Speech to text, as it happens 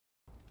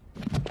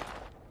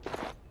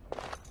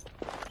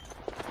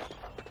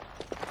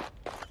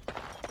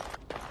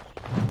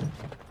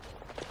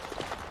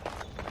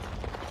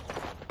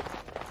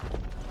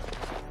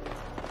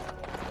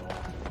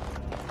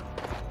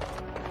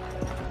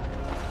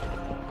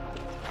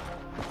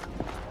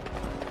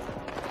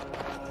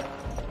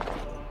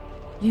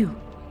You.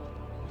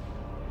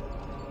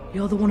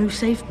 You're the one who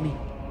saved me.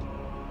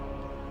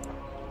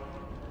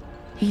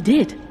 He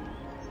did.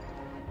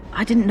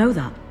 I didn't know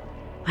that.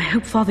 I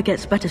hope Father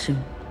gets better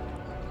soon.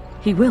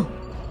 He will,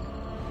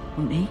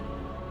 won't he?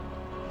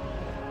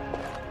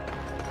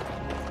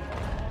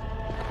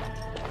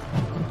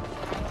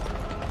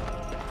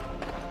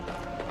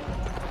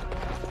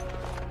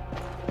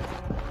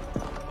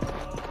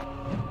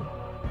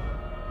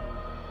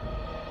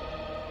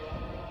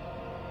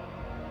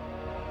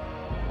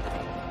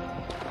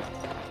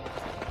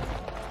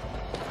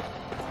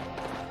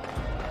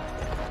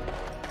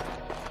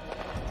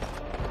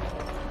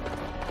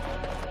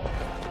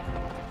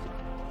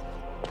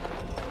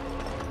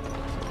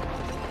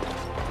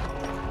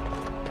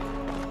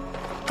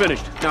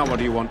 Finished. Now what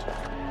do you want?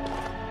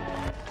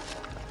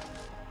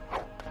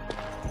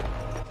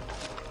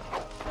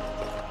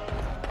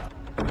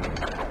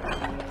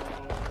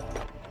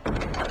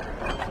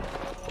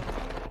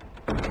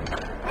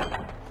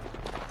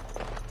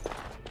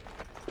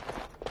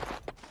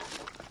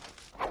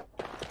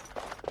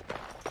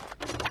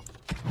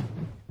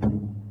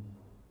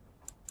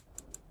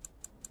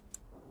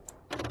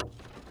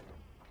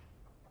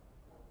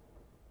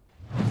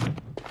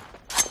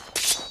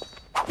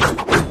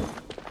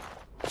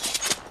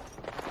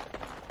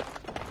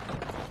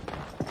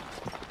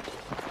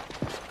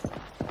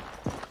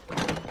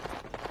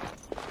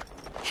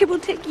 It will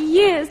take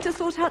years to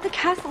sort out the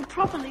castle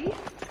properly.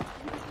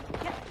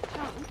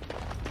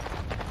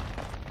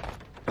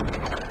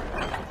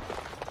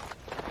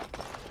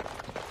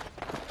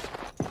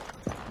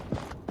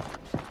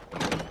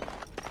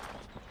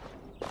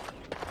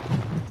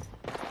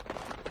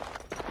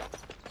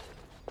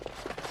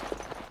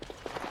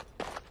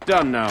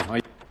 Done now. Are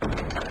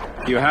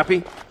you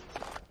happy?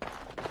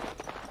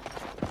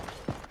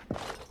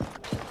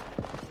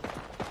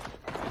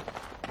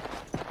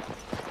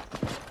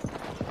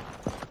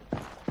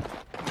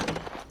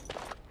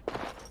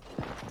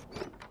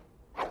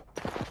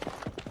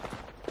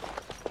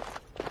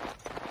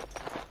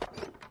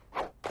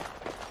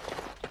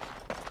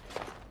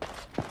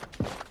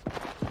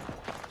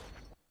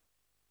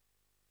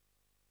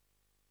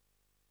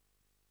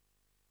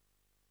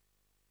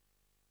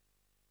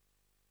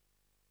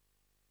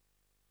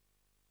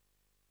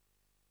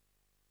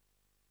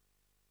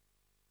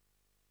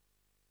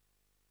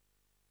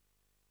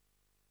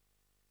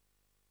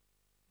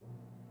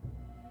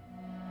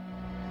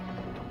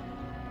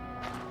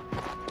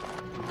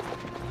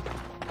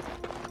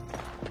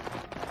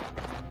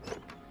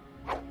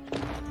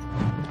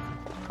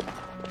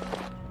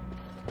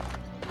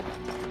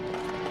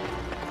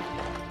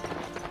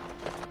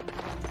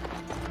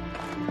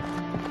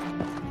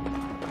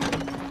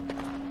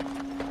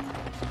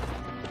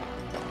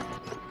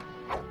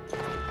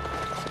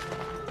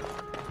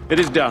 It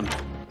is done.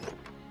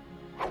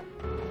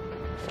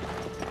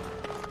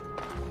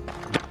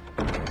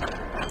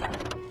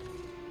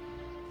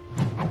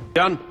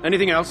 Done.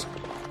 Anything else?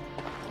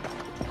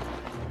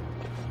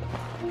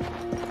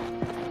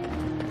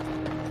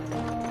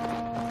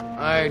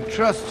 I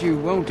trust you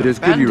won't It is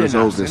good you abandon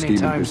resolved us this scheme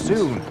of anytime business.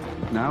 soon.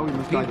 Now we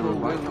must either People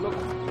will revive look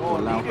or for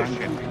allow leadership.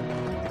 bankruptcy.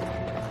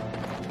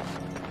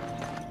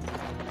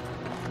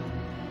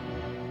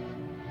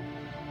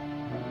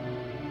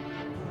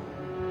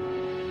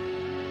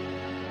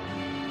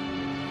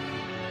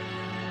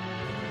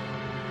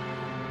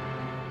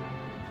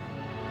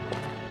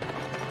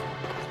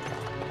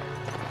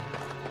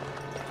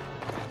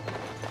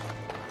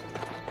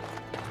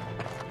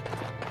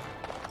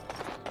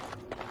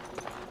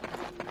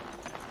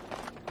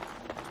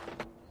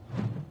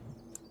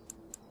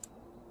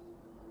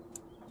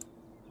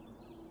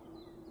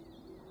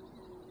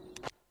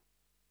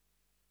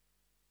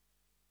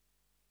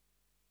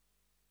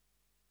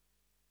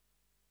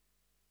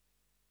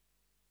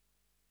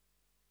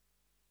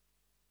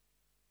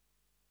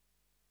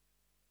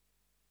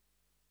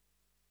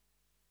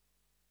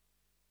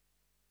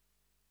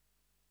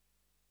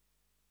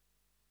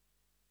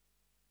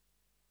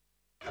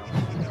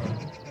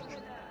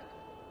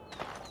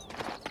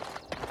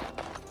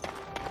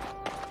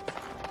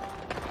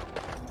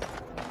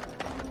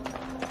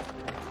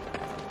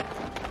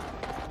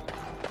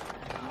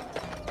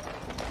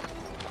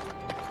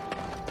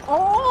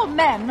 All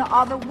men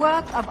are the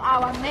work of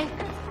our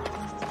Maker.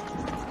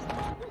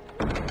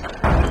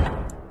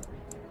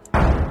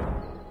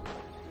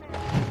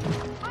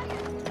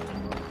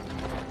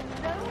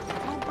 Those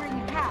who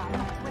bring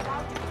ham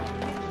without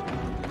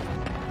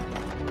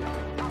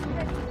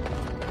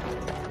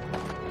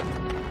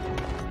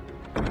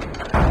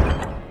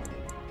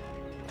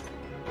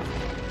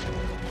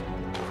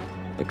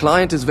The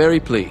client is very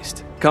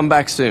pleased. Come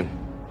back soon.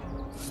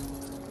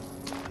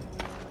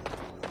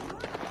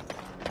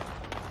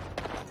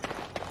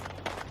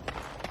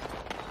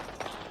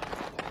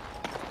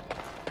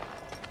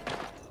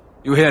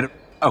 You here?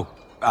 Oh,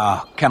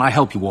 can I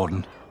help you,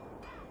 Warden?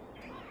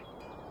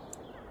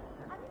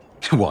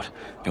 What?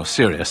 You're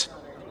serious?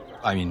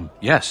 I mean,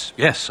 yes,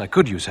 I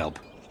could use help.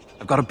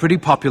 I've got a pretty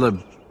popular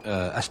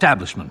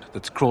establishment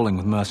that's crawling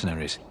with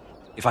mercenaries.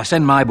 If I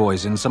send my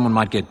boys in, someone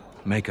might get,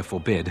 maker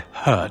forbid,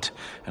 hurt,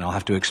 and I'll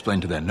have to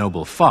explain to their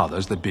noble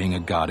fathers that being a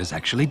guard is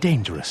actually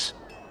dangerous.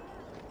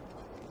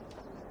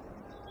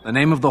 The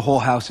name of the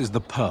whorehouse is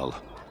the Pearl.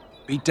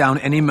 Beat down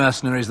any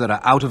mercenaries that are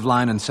out of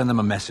line and send them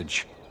a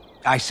message.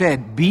 I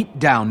said beat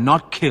down,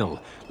 not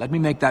kill. Let me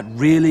make that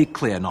really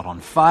clear. Not on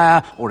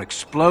fire, or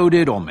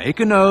exploded, or make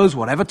a nose,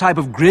 whatever type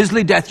of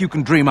grisly death you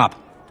can dream up.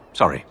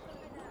 Sorry.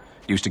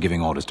 Used to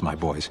giving orders to my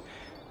boys.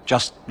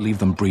 Just leave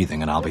them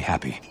breathing and I'll be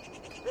happy.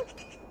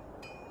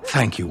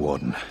 Thank you,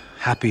 Warden.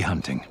 Happy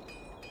hunting.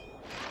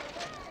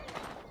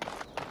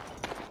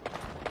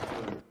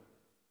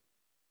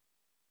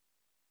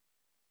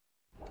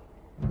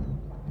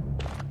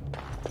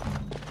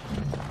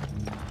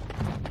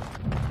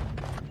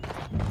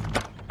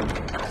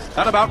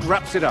 That about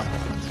wraps it up.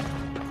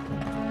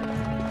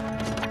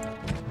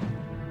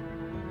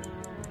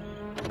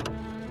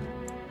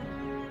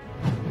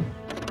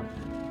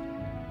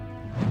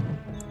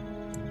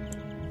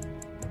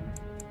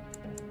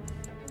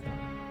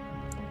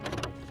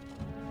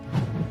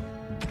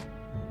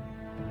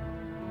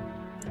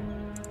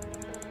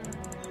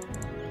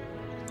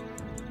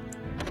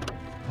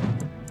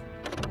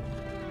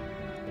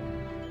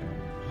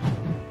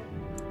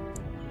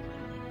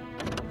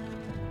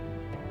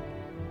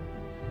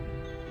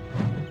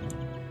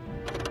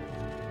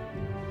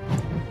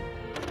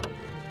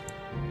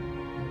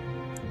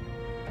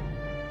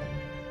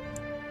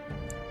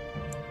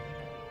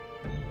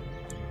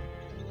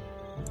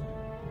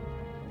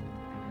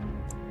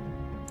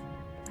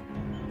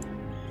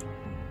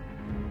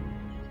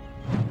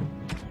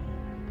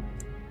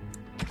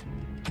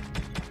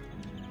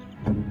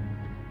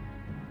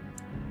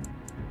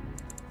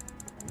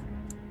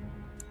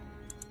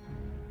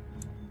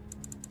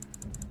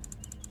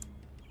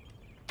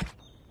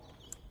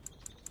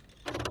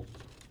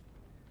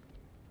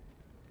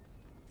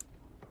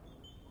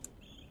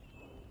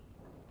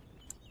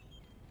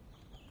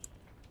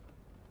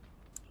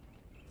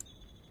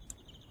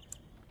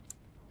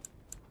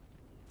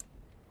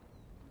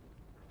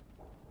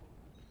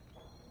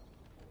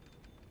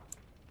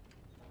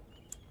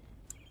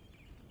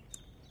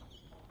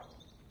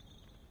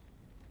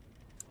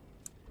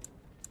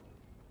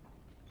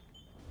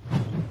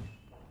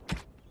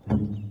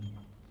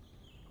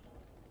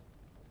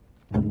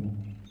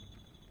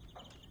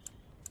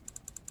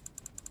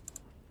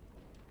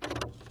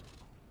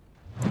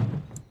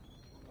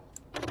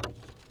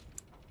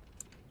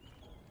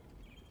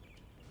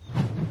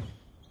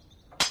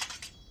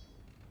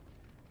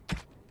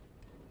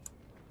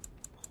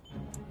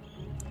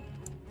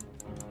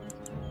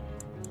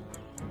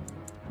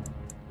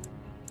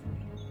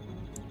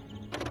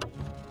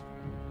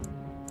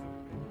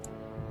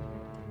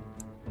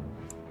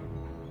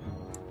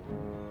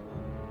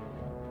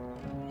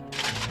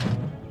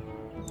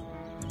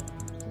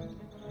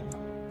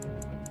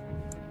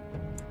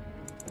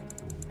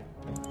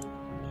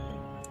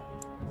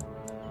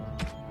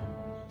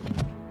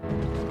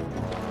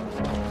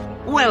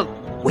 Well,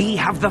 we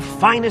have the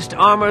finest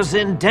armors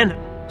in Den...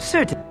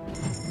 Certain.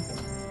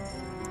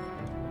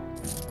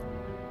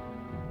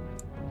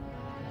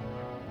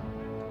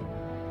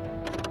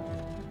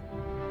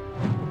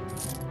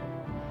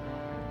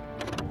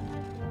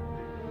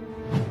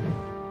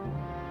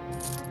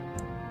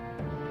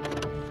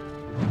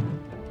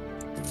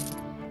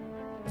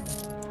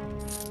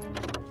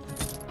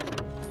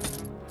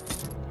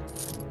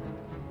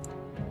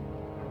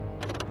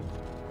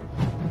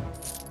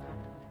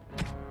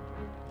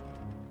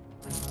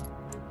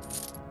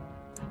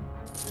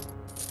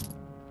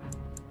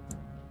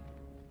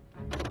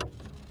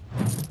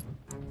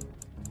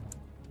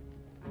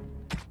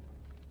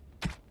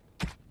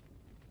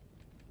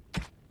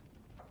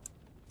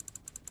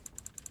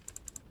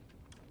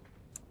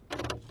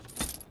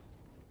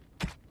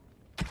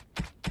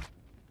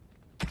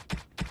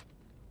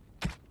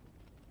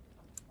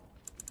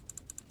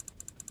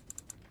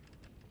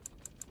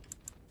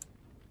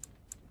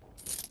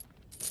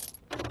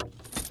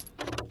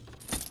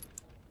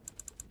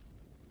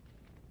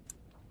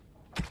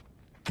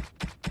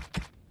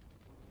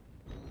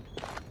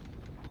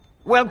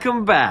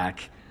 Welcome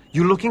back.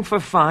 You looking for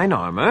fine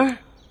armor?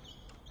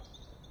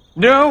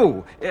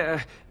 No,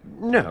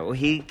 no,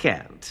 he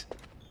can't.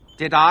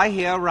 Did I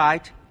hear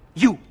right?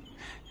 You,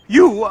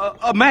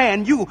 a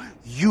man,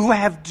 you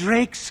have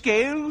drake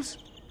scales?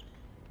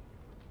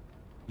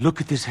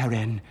 Look at this,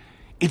 Haren.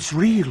 It's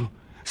real.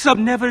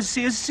 Some never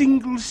see a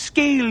single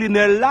scale in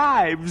their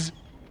lives.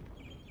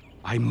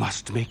 I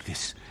must make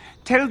this.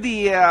 Tell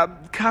the,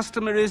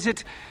 customer, is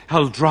it?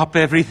 I'll drop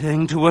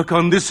everything to work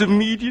on this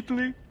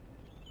immediately.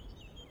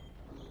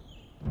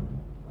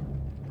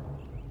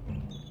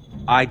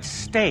 I'd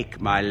stake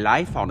my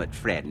life on it,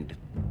 friend.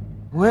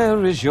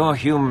 Where is your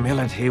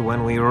humility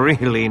when we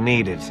really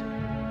need it?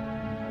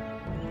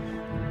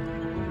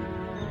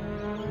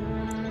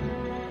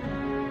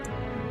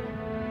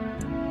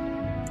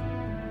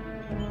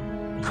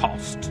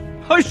 Cost.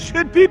 I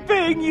should be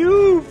paying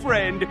you,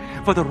 friend,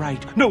 for the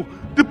right, no,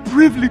 the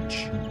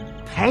privilege.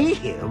 Pay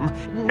him?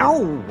 No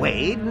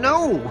way,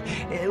 no.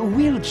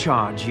 We'll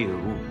charge you.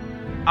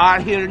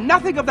 I'll hear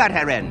nothing of that,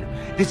 Herren.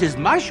 This is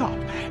my shop,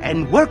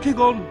 and working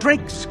on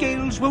Drake's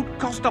scales won't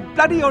cost a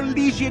bloody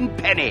Orlesian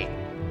penny.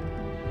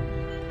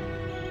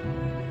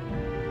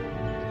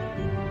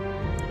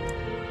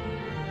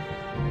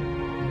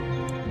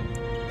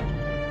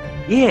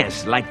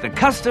 Yes, like the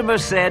customer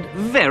said,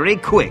 very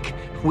quick.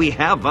 We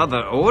have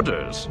other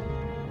orders.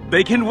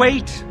 They can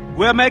wait.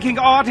 We're making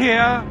art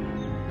here.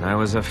 I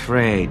was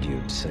afraid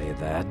you'd say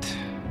that.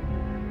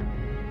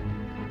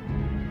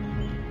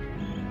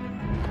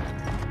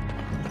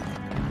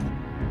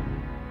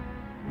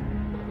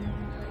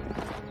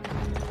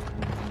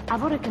 I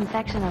bought a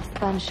confection of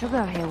spun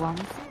sugar here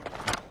once.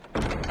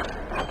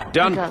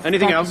 Done. It got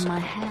Anything stuck else? in my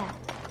hair.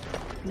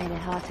 Made it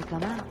hard to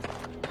come out.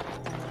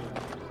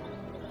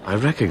 I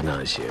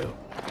recognize you.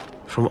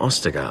 From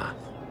Ostagar.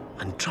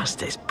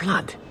 Andraste's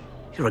blood.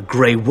 You're a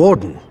Grey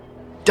Warden.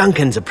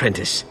 Duncan's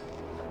apprentice.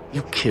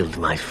 You killed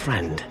my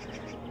friend.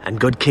 And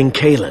good King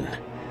Kalen.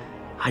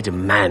 I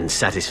demand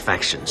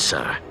satisfaction,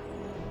 sir.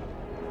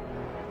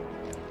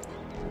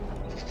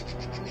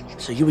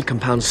 So you would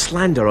compound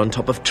slander on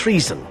top of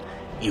treason?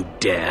 You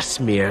dare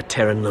smear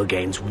Terran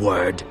Logain's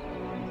word?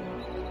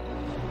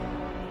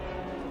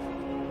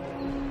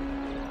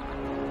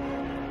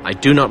 I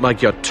do not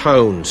like your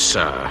tone,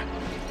 sir.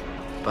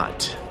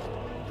 But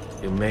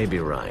you may be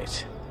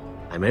right.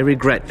 I may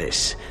regret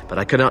this, but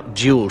I cannot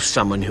duel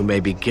someone who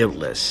may be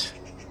guiltless.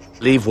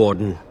 Leave,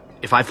 Warden.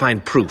 If I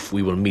find proof,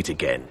 we will meet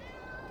again.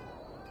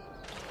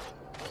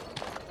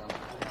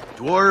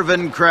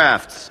 Dwarven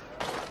crafts.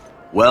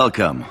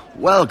 Welcome,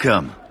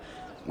 welcome.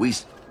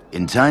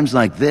 In times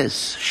like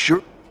this,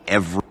 sure,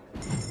 every...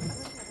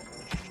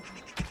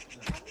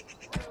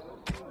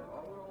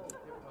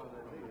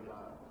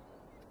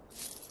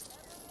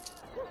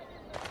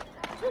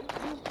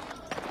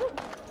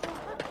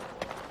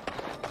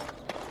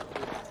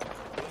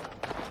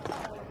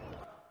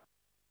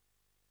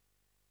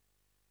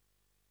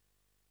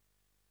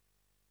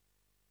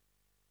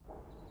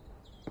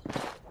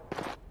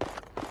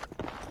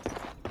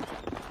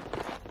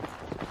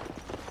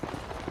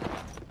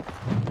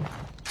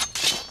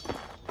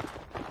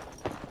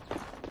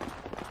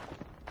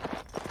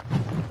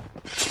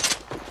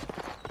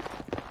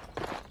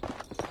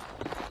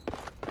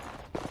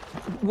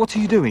 What are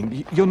you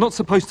doing? You're not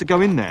supposed to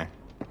go in there.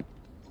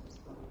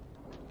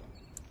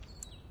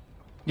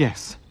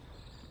 Yes.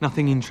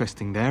 Nothing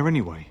interesting there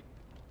anyway.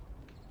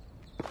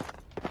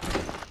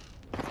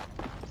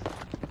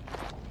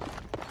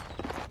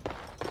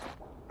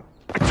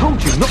 I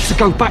told you not to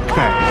go back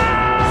there!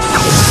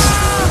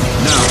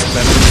 Now it's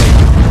better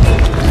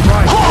than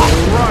Right, all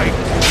right!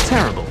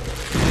 Terrible.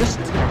 Just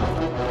terrible.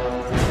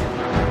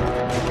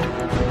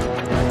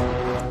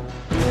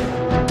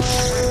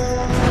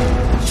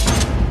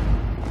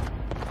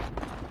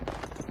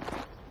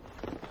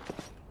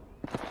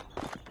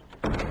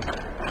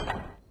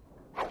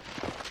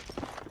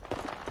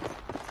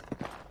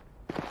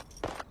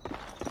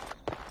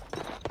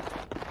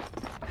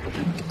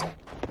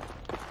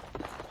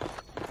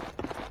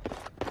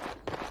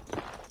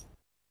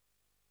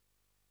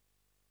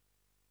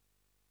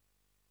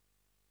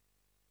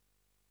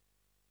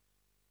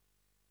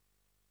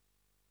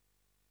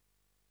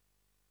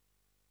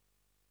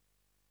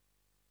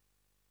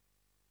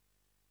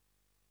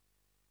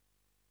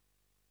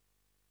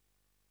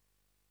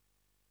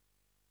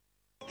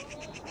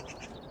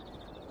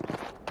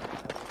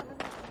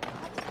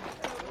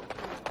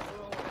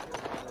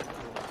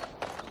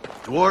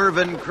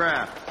 Dwarven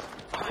craft.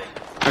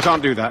 I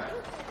can't do that.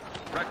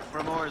 Wreck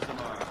from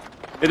Orzammar.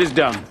 It is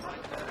done.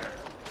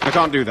 I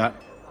can't do that.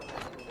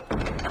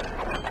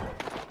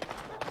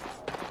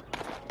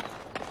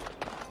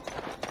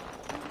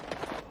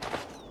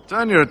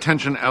 Turn your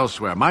attention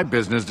elsewhere. My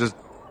business does...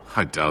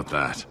 I doubt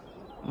that.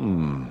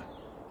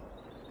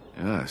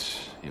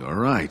 Yes, you're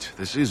right.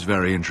 This is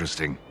very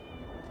interesting.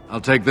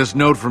 I'll take this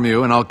note from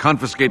you, and I'll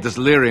confiscate this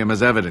lyrium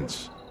as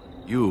evidence.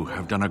 You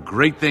have done a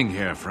great thing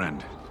here,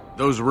 friend.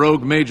 Those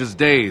rogue mages'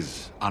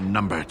 days are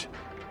numbered.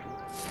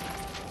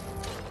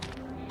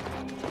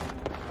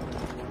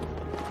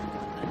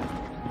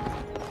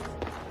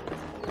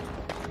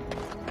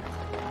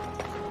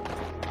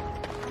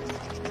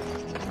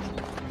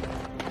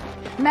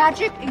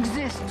 Magic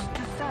exists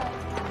to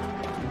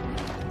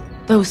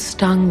serve. Those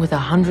stung with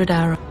 100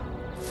 arrows.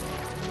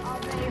 Are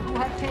they who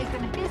have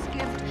taken his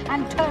gift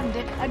and turned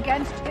it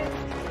against him?